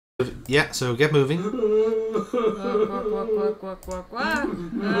Yeah, so get moving. Walk.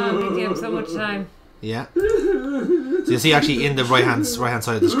 Oh, taking up so much time. Yeah. So you see actually in the right hand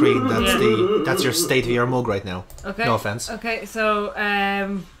side of the screen that's your state of your mug right now. Okay. No offense. Okay, so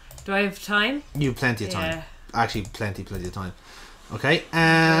do I have time? You have plenty of time. Actually plenty of time. Okay.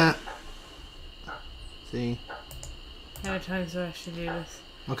 See. How much time do I actually do this?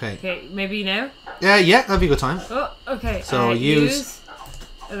 Okay. Okay, maybe now? Yeah, that'd be a good time. Oh, okay. So use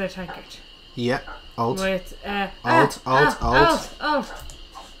other tankard. Yeah. Alt. With Alt.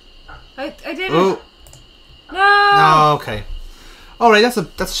 I did it. Oh. No. Okay. All right. That's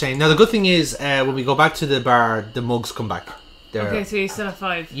a shame. Now the good thing is when we go back to the bar, the mugs come back. Okay, so you still have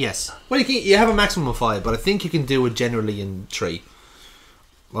 5. Yes. Well, you have a maximum of 5, but I think you can do it generally in 3.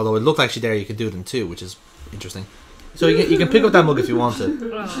 Although it looked like there you could do it in 2, which is interesting. So you can pick up that mug if you want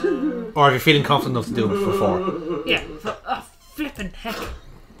to, or if you're feeling confident enough to do it for 4. Yeah. Oh, flippin' heck.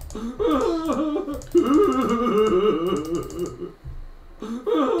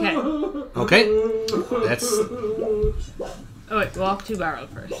 Okay. Let's. Oh wait, walk to barrel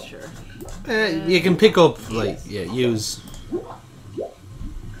first, sure. You can pick up use.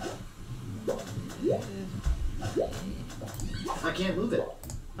 I can't move it.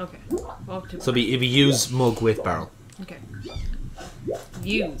 Okay. Walk to. So it'd be use mug with barrel. Okay.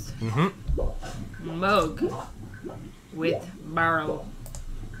 Use. Mug with barrel.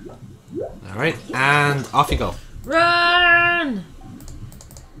 All right, and off you go. Run!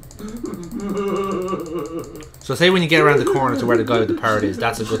 So say when you get around the corner to where the guy with the parrot is,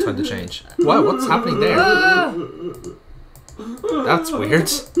 that's a good time to change. Wow, what's happening there? That's weird.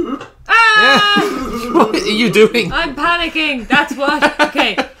 Ah! Yeah. What are you doing? I'm panicking. That's what.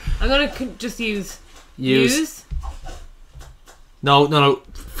 Okay, I'm gonna just use. No.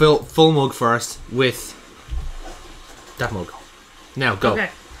 Full mug first with that mug. Now go. Okay.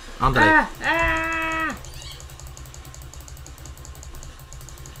 On the leg.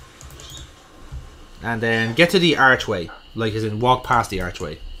 And then get to the archway, like as in walk past the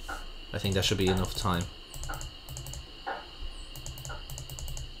archway. I think that should be enough time.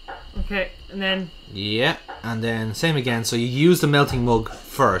 Okay, and then. Yeah, and then same again. So you use the melting mug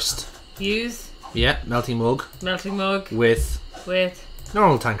first. Use. Yeah, melting mug. Melting mug. With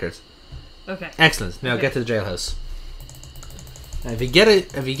normal tankard. Okay. Excellent. Now get to the jailhouse. Now if you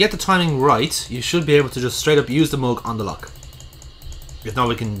get the timing right, you should be able to just straight up use the mug on the lock. If not,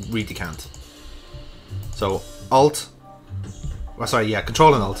 we can redecant. So Alt. Oh, sorry, yeah,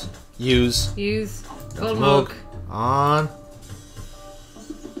 Control and Alt. Use full mug on.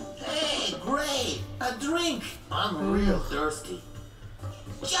 Hey, great! A drink! I'm real thirsty.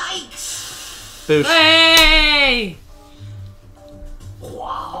 Yikes! Boosh. Hey!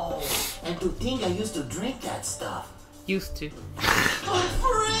 Wow! And to think I used to drink that stuff. Used to. I'm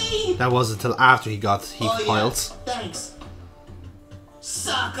free! That was until after he got heat piles. Yeah. Thanks.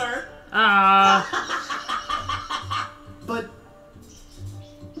 Sucker! But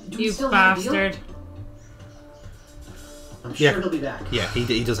you bastard. I'm sure he'll be back. Yeah,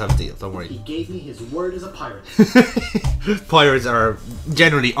 he does have a deal, don't worry. He gave me his word as a pirate. Pirates are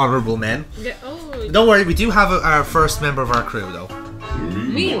generally honourable men. Yeah, oh. Don't worry, we do have our first member of our crew though.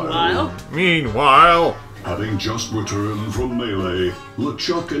 Meanwhile. Having just returned from melee,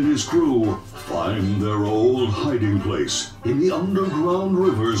 LeChuck and his crew find their old hiding place in the underground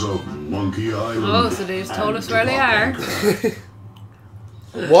rivers of Monkey Island. Oh, so they just told us where they are.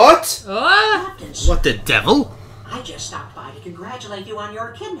 What? Oh! What the devil? I just stopped by to congratulate you on your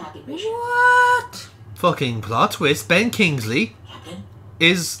kidnapping mission. What? Fucking plot twist. Ben Kingsley Captain?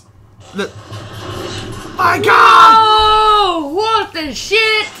 is the... My God! Oh! What the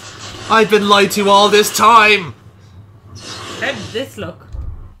shit? I've been lied to all this time. How did this look?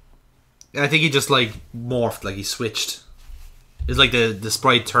 I think he just like morphed, like he switched. It's like the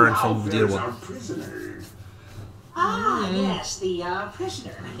sprite turned from the other one. Ah, yes, the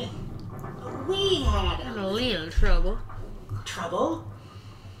prisoner. We had A little trouble. trouble.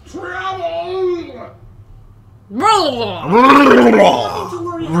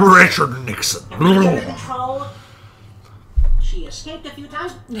 Richard Nixon. Under control. She escaped a few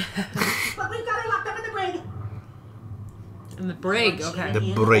times, but we've got her locked up in the brig. In the brig, okay. The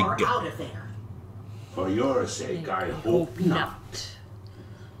In brig. or out of there. For your sake, I hope not.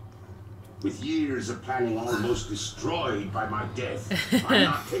 With years of planning almost destroyed by my death, I'm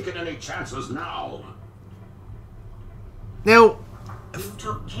not taking any chances now. Now, You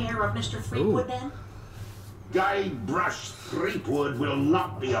took care of Mr. Fleetwood then? Guybrush Threepwood will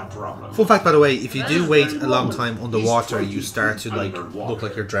not be a problem. Fun fact, by the way, if you do wait a long time underwater, you start to like look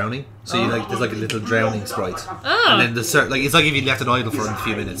like you're drowning. So you like there's like a little drowning sprite, and then the like it's like if you left it idle for a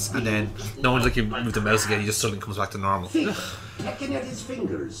few minutes, and then no one's like you move the mouse again, you just suddenly comes back to normal. Think, pecking at his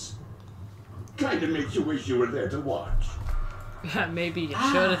fingers. Kinda makes you wish you were there to watch. Maybe you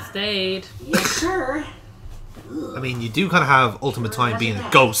should have stayed. Yes, sir. I mean, you do kind of have ultimate time being a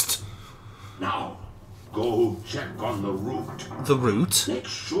ghost. Now, go check on the root. The root. Make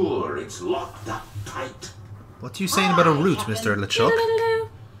sure it's locked up tight. What are you saying about a root, Mr. LeChuck?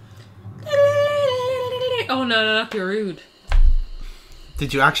 Oh no, not your rude.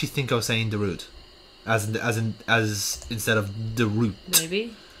 Did you actually think I was saying the root, as instead of the root?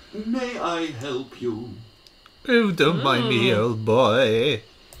 Maybe. May I help you? Oh, don't mind me, old boy.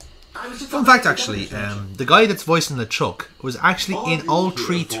 Fun fact, actually, the guy that's voicing LeChuck was actually in all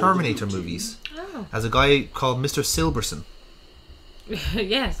 3 Terminator movies as a guy called Mr. Silberson.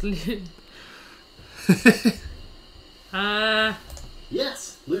 Yes.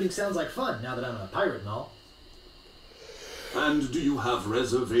 Yes, looting sounds like fun now that I'm a pirate and all. And do you have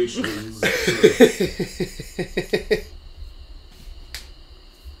reservations?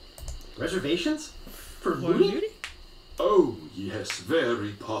 Reservations? For looting? Oh, yes, very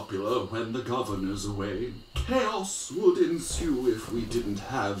popular when the governor's away. Chaos would ensue if we didn't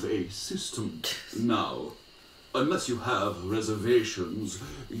have a system. Now, unless you have reservations,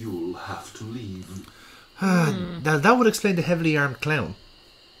 you'll have to leave. Now that would explain the heavily armed clown.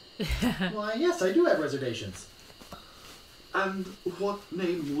 Why, yes, I do have reservations. And what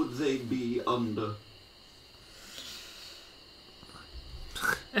name would they be under?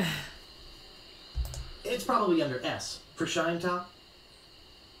 It's probably under S. For Shine Top?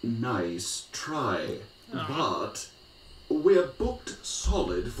 Nice try. But we're booked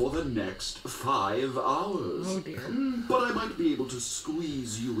solid for the next 5 hours. Oh dear. But I might be able to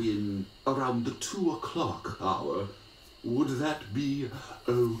squeeze you in around the 2 o'clock hour. Would that be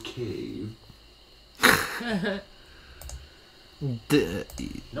okay?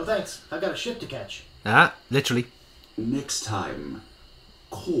 No thanks. I've got a ship to catch. Literally. Next time,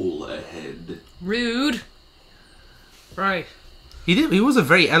 call ahead. Rude. Right. He was a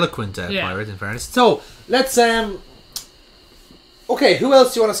very eloquent Yeah. pirate, in fairness. So, let's, okay, who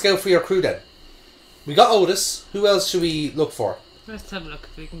else do you want to scout for your crew then? We got Otis. Who else should we look for? Let's have a look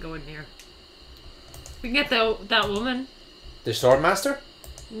if we can go in here. We can get that woman. The Swordmaster?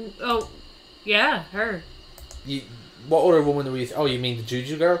 Oh, yeah, her. What other woman do we... Oh, you mean the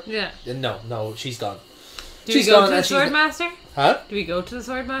Juju girl? Yeah. No, she's gone. Do we go to the Swordmaster? Huh? Do we go to the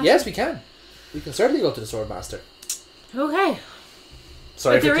Swordmaster? Yes, we can. We can certainly go to the Swordmaster. Okay.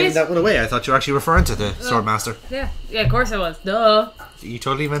 Sorry But for there giving is- that one away. I thought you were actually referring to the Swordmaster. Yeah. Yeah, of course I was. Duh. You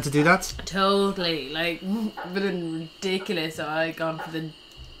totally meant to do that? Totally. Like, but ridiculous. So I gone for the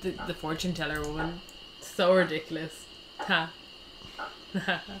fortune teller woman. So ridiculous. Ha.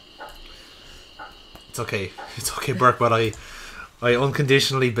 It's okay, Burke, but I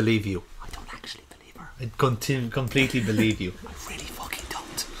unconditionally believe you. I don't actually believe her. I completely believe you. I really fucking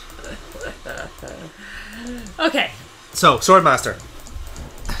don't. Okay. So, Swordmaster.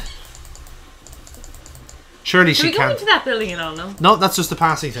 Surely Should she we go can't. into that building and all? No. No, that's just a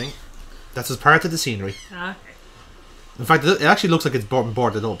passing thing. That's just part of the scenery. Ah. In fact, it actually looks like it's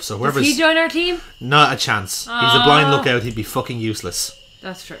boarded up. So Does whoever's he join our team? not a chance. He's a blind lookout. He'd be fucking useless.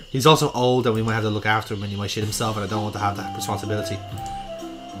 That's true. He's also old, and we might have to look after him, and he might shit himself, and I don't want to have that responsibility.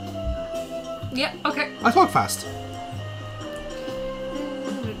 Yeah. Okay. I talk fast.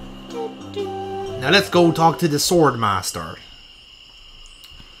 Now let's go talk to the Swordmaster.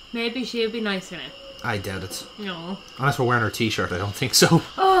 Maybe she'll be nicer now. I doubt it. No. Unless we're wearing her t-shirt, I don't think so.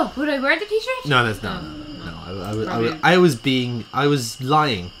 Oh, would I wear the t-shirt? No, that's not. No, I was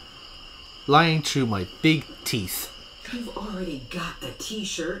lying through my big teeth. You've already got the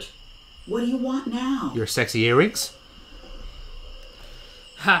t-shirt. What do you want now? Your sexy earrings.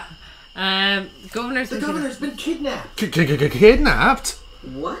 Ha. The governor's been kidnapped. Kidnapped?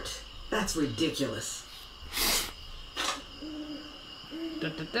 What? That's ridiculous. Da,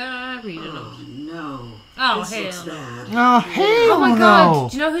 da, da, read it up. Oh no. Oh, this looks hell. bad. Oh, hell Oh my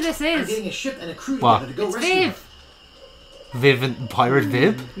god, do you know who this I'm is? getting a ship and a crew What? together to go It's rescue Viv. her. Viv and Pirate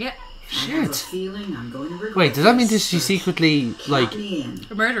Viv? Yeah, I have a Shit. feeling I'm going to regret Wait, does that mean that this, she but secretly, like... count me in.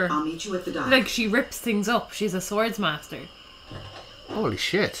 a murderer. I'll meet you at the dock. Like, she rips things up. She's a swords master. Holy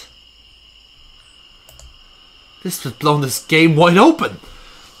shit. This has blown this game wide open.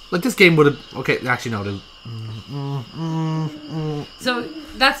 Like, this game would have... Okay, actually, no. So,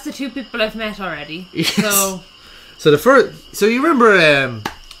 that's the two people I've met already. Yes. So, So the first... So you remember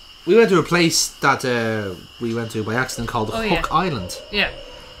we went to a place that we went to by accident called Oh, Hook yeah. Island. Yeah.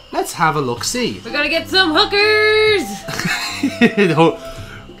 Let's have a look. See. We're gonna get some hookers.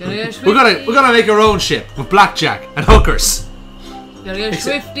 we're gonna make our own ship with blackjack and hookers. Gotta get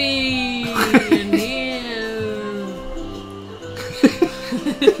Swifty in here.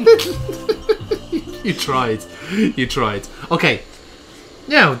 You tried. You tried. Okay.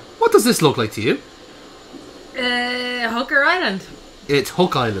 Now, what does this look like to you? Hooker Island. It's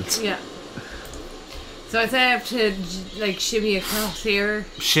Hook Island. Yeah. So I say I have to like shimmy across here.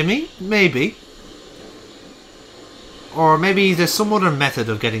 Shimmy? Maybe. Or maybe there's some other method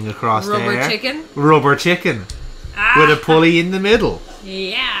of getting across Rubber there. chicken. Rubber chicken. Ah. With a pulley in the middle.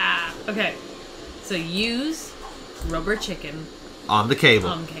 Yeah. Okay. So use rubber chicken On the cable.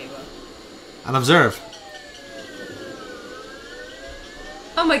 on cable. And observe.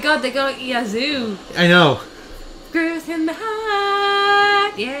 Oh my god, they got Yazoo. I know. Girls in the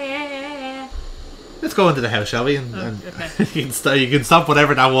heart. Yeah. Let's go into the house, shall we? And okay. you can stop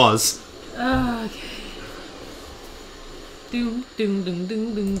whatever that was. Okay. Doom doom doom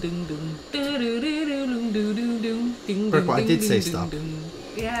doom doom doom doom doom doom doom doom doom doom. Brooke, I did say stop.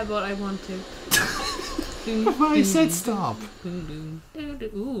 Yeah, but I want to. I said stop. Ooh,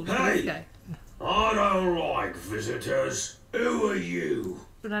 look at this guy. I don't like visitors. Who are you?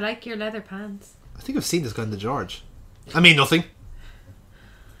 But I like your leather pants. I think I've seen this guy in the George. I mean nothing.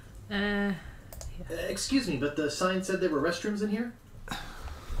 Excuse me, but the sign said there were restrooms in here?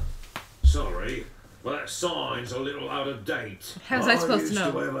 Sorry, but that sign's a little out of date. How's I supposed to know? I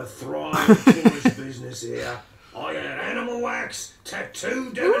used to have a thriving tourist business here. I had animal wax,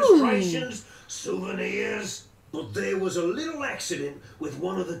 tattoo demonstrations, souvenirs. But there was a little accident with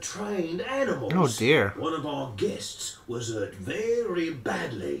one of the trained animals. Oh dear. One of our guests was hurt very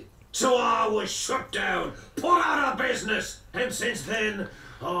badly. So I was shut down, put out of business, and since then,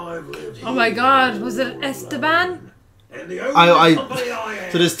 I've lived here. Oh my god, was it all Esteban? alone. And the only company I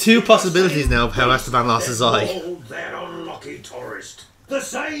had So there's two possibilities now of how Esteban lost his eye. called that unlucky tourist. The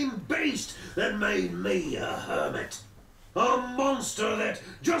same beast that made me a hermit. A monster that,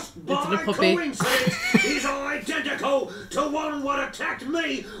 just by little puppy. coincidence, is identical to one what attacked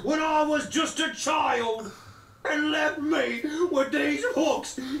me when I was just a child and left me with these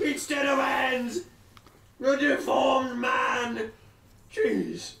hooks instead of hands. A deformed man.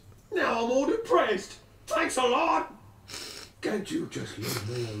 Jeez, now I'm all depressed. Thanks a lot. Can't you just leave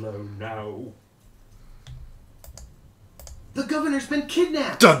me alone now? The governor's been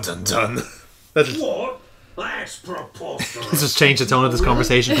kidnapped! Dun dun dun. Let's What? That's preposterous. just change the tone of this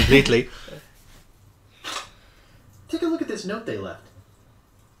conversation completely. Take a look at this note they left.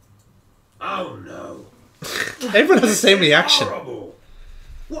 Oh no. Everyone has the same reaction. Horrible.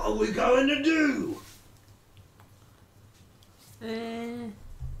 What are we going to do?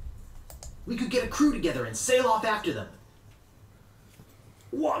 We could get a crew together and sail off after them.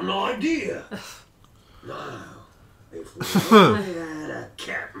 What an idea. Now, if we only had a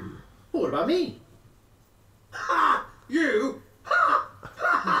captain. Well, what about me? Ha! You? Ha!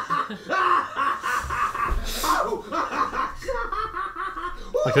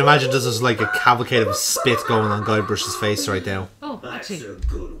 I can imagine this is like a cavalcade of spit going on Guybrush's face right now. Oh, That's actually. a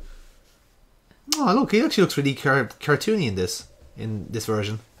good one. Oh look, he actually looks really cartoony in this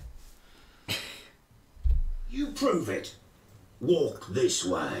version. You prove it. Walk this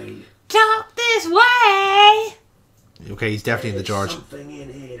way. Talk this way! Okay, he's definitely in the George. Something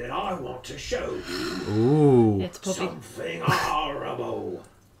in here that I want to show you. Ooh. It's puppy. Something horrible.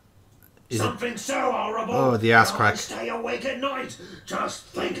 Is it- Something so horrible. Oh, the ass that crack. I stay awake at night just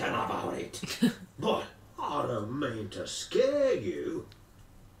thinking about it. But I don't mean to scare you.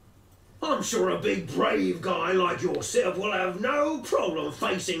 I'm sure a big brave guy like yourself will have no problem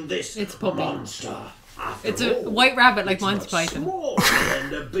facing this It's puppy. monster. After It's a all, white rabbit like it's Monty much Python. smaller than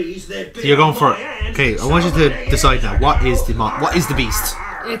the beast that bit So you're going on for my hand okay. I want you to decide now. What is the beast?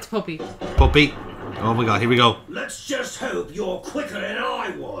 It's puppy. Puppy. Oh my god, here we go. Let's just hope you're quicker than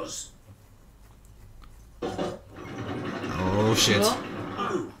I was. Oh shit. Well,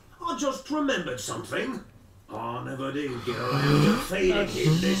 Oh, I just remembered something. I never did get around to feeding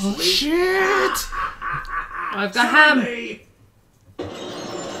him this week. Shit. I've got ham. Sammy,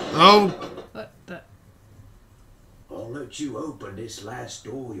 Oh. What the? I'll let you open this last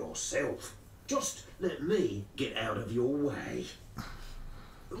door yourself. Just let me get out of your way.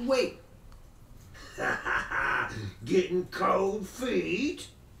 Wait, Getting cold feet?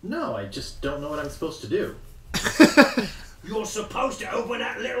 no, I just don't know what I'm supposed to do. You're supposed to open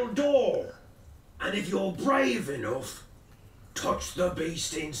that little door. And if you're brave enough, touch the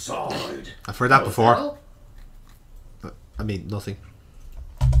beast inside. I've heard that before. Well, I mean nothing.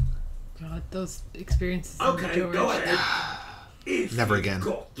 God, those experiences. in the Okay, George. go ahead. If Never you've again.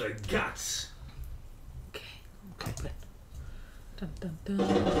 got the guts. Okay. Dun, dun, dun.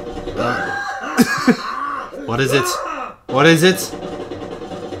 What is it? What is it?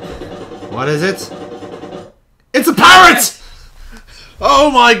 What is it? It's a parrot!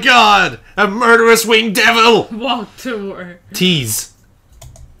 Oh my god! A murderous winged devil! Walk toward. Tease.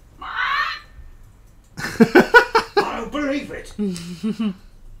 I don't believe it.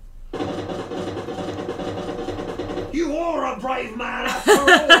 You are a brave man after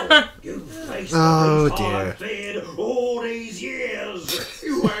all. You faced Oh, the dear. I've feared all these years.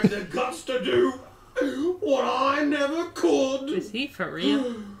 You had the guts to do what I never could. Is he for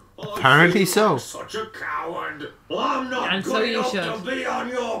real? Apparently so. Such a coward. I'm not And good so you enough should. to be on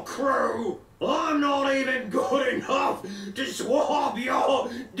your crew. I'm not even good enough to swab your.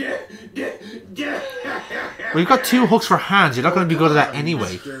 We've got 2 hooks for hands. You're not going to be good at that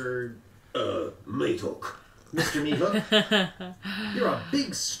anyway. Mr. Meat hook. Mr. Meathook. You're a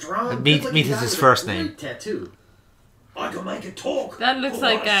big, strong. Meat good-looking is guy his with a first great name. Tattoo. I can make it talk. That looks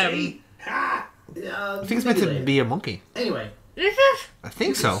like, See? Ha! I think it's meant to be a monkey. Anyway, I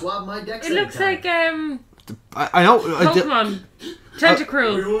think so. swab my decks It looks anytime. like I know. Pokemon.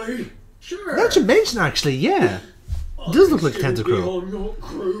 Tentacruel. Really? Sure. Now that you mention, actually, yeah. It does look like a Still be Tentacruel. on your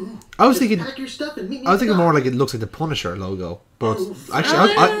crew. I was Just thinking. pack your stuff and meet me I was at the thinking more dock. like it looks like the Punisher logo, but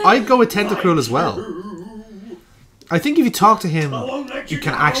actually, I'd go with Tentacruel as well. I think if you talk to him, I won't let you you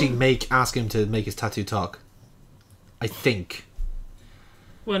can down. actually ask him to make his tattoo talk. I think.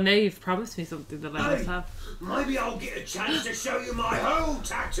 Well, now you've promised me something that I must Hey, have. maybe I'll get a chance to show you my whole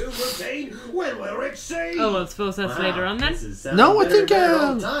tattoo routine when we're at sea. Oh, well, I suppose that's Wow, later on then. this is sounding No, I better think, and better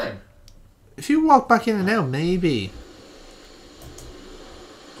all the time. If you walk back in and out, maybe.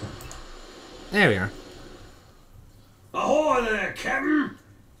 There we are. Ahoy there, Captain.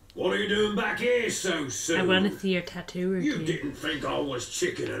 What are you doing back here so soon? I want to see your tattoo You routine. didn't think I was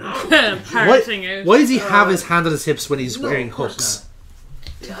chickening out? Parroting out. Why does he have his hand on his hips when he's No, wearing of course hooks?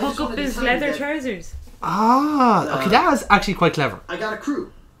 not. I Hook just up wanted to his tell you leather that trousers. Ah, okay, that is actually quite clever. I got a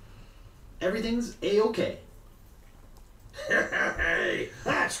crew. Everything's A-okay. Hey,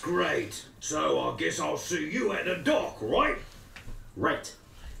 that's great. So I guess I'll see you at the dock, right? Right.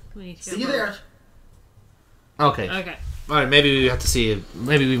 We need to See get you more. there. Okay. Okay. Alright, maybe we have to see it.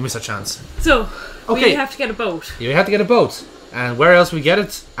 Maybe we miss a chance. So, Okay. we have to get a boat. You have to get a boat. And where else we get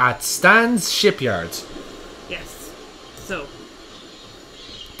it? At Stan's shipyard. Yes. So,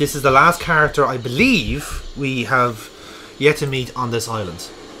 This is the last character I believe we have yet to meet on this island.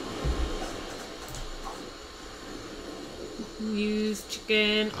 use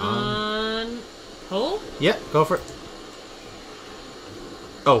chicken on pole? Yeah, go for it.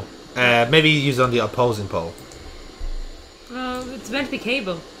 Oh, maybe use it on the opposing pole. It's meant to be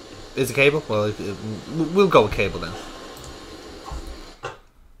cable. Is it cable? Well, we'll go with cable then.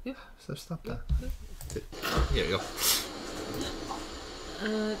 Yep. So stop that. Here we go.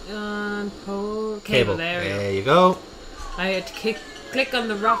 On pole. Cable. There we go. There you go. I had to click on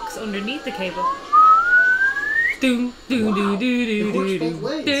the rocks underneath the cable. Doom, doom, Wow. doo, doo, doo, It works doo, both doo.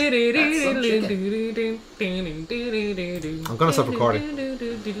 ways. Doo, doo, That's doo, some doo, chicken. doo, doo, doo, doo, doo, doo, doo, doo. I'm gonna stop recording. Doo,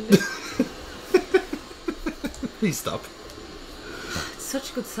 doo, doo, doo, doo. Please stop. Such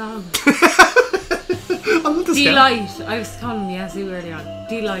a good song. I love this guy. Delight. I was calling Yazoo earlier on.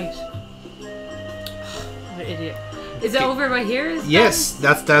 Delight. What an idiot. Is it over by here? Is Yes,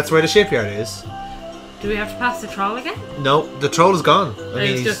 that's where the shipyard is. that- Do we have to pass the troll again? No, the troll is gone. I mean,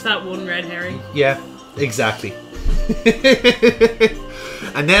 It's he's- just that one red herring. yeah, exactly.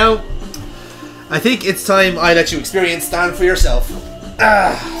 And now, I think it's time I let you experience Stan for yourself.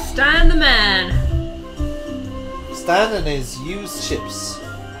 Stan the man. Stan and his used ships.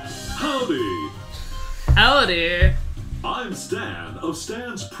 Howdy! Howdy. I'm Stan of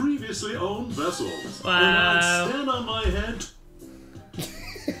Stan's previously owned vessels. Wow. And I'd stand on my head.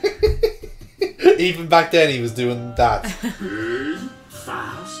 Even back then, he was doing that. Big,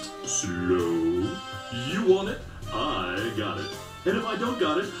 fast, slow. You want it? I got it. And if I don't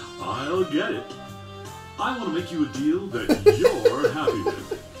got it, I'll get it. I want to make you a deal that you're happy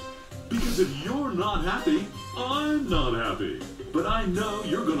with. Because if you're not happy, I'm not happy. But I know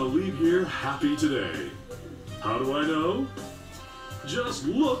you're gonna leave here happy today. How do I know? Just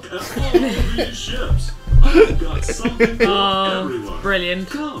look at all of these ships. I've got something for Oh, everyone. brilliant.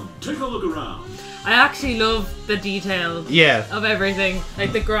 Come, take a look around. I actually love the detail Yeah. of everything.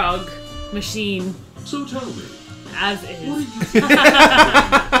 Like the grog machine So tell me, as what is. do you think?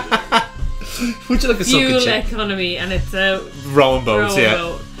 Would you like a sunken Fuel ship? economy and it's a Rowing boats, yeah.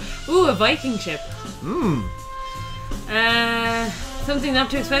 rowboat. Ooh, a Viking ship. Hmm. So something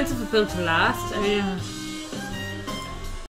not too expensive but built to last. I mean,